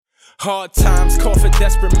Hard times call for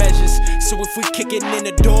desperate measures. So if we kickin' in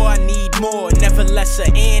the door, I need more, never lesser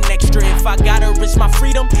and extra. If I gotta risk my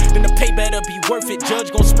freedom, then the pay better be worth it. Judge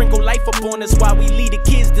gon' sprinkle life upon us while we leave the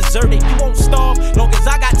kids deserted. You won't starve long as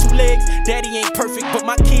I got 2 legs. Daddy ain't perfect, but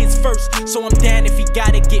my kids first. So I'm down if he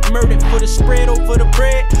gotta get murdered for the spread over the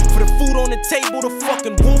bread, for the food on the table. The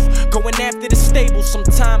fucking wolf going after the stable. Some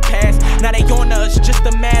time passed, now they on us. Just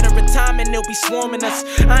a matter of time and they'll be swarming us.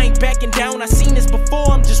 I ain't backing down, I seen this before,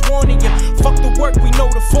 I'm just warning you. Fuck the work, we know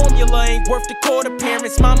the formula ain't worth the court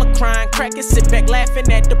appearance. Mama crying, cracking, sit back laughing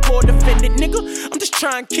at the poor defendant. Nigga, I'm just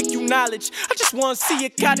trying to kick you knowledge. I just wanna see a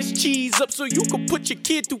cottage cheese up so you can put your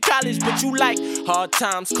kid through college. But you like hard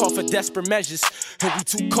times call for desperate measures, and we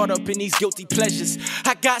too caught up in these guilty pleasures.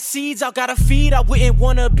 I got seeds, I gotta feed, I wouldn't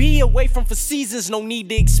wanna be away from for seasons. No need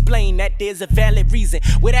to explain that there's a valid reason.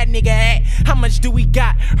 Where that nigga at? How much do we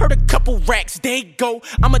got? Heard a couple racks, there you go.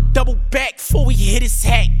 I'ma double back before we hit his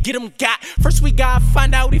hat. Get him got. First we gotta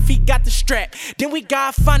find out if he got the strap. Then we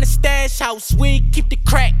gotta find a stash house where he keep the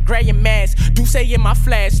crack. Grab your mask, do say in my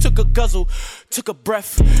flash. Took a guzzle, took a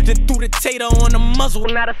breath, then threw the tater on the muzzle.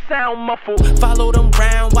 Now the sound muffled. Followed them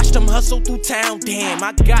round, watched them hustle through town. Damn,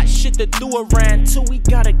 I got shit to do around till we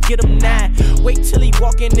gotta get him now. Wait till he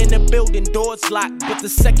walking in the building, doors locked, but the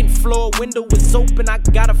second floor window is open. I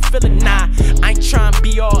got a feeling nah, I ain't trying to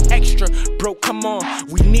be all extra. Bro, come on,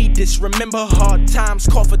 we need this. Remember hard times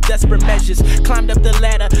call for desperate measures. Climbed up the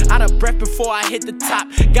ladder, out of breath before I hit the top.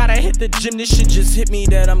 Gotta hit the gym, this shit just hit me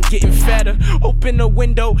that I'm getting fatter. Open the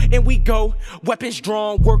window and we go. Weapons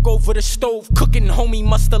drawn, work over the stove. Cooking, homie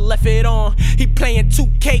musta left it on. He playing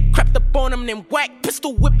 2K, crept up on him, then whack.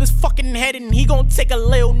 Pistol whip his fucking head and he gon' take a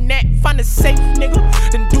little nap. Find a safe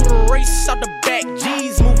nigga, then do the race out the back.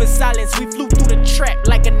 G's moving silence, we flew through the trap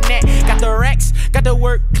like a gnat. Got the racks, got the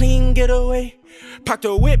work clean, get away. Park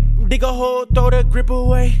the whip, dig a hole, throw the grip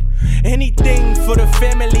away. Anything for the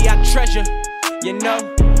family I treasure, you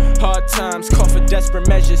know. Hard times call for desperate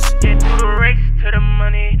measures. Get through the race to the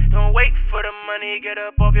money, don't wait for the money. Get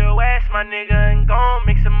up off your ass, my nigga, and gon'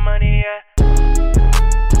 make some money, yeah.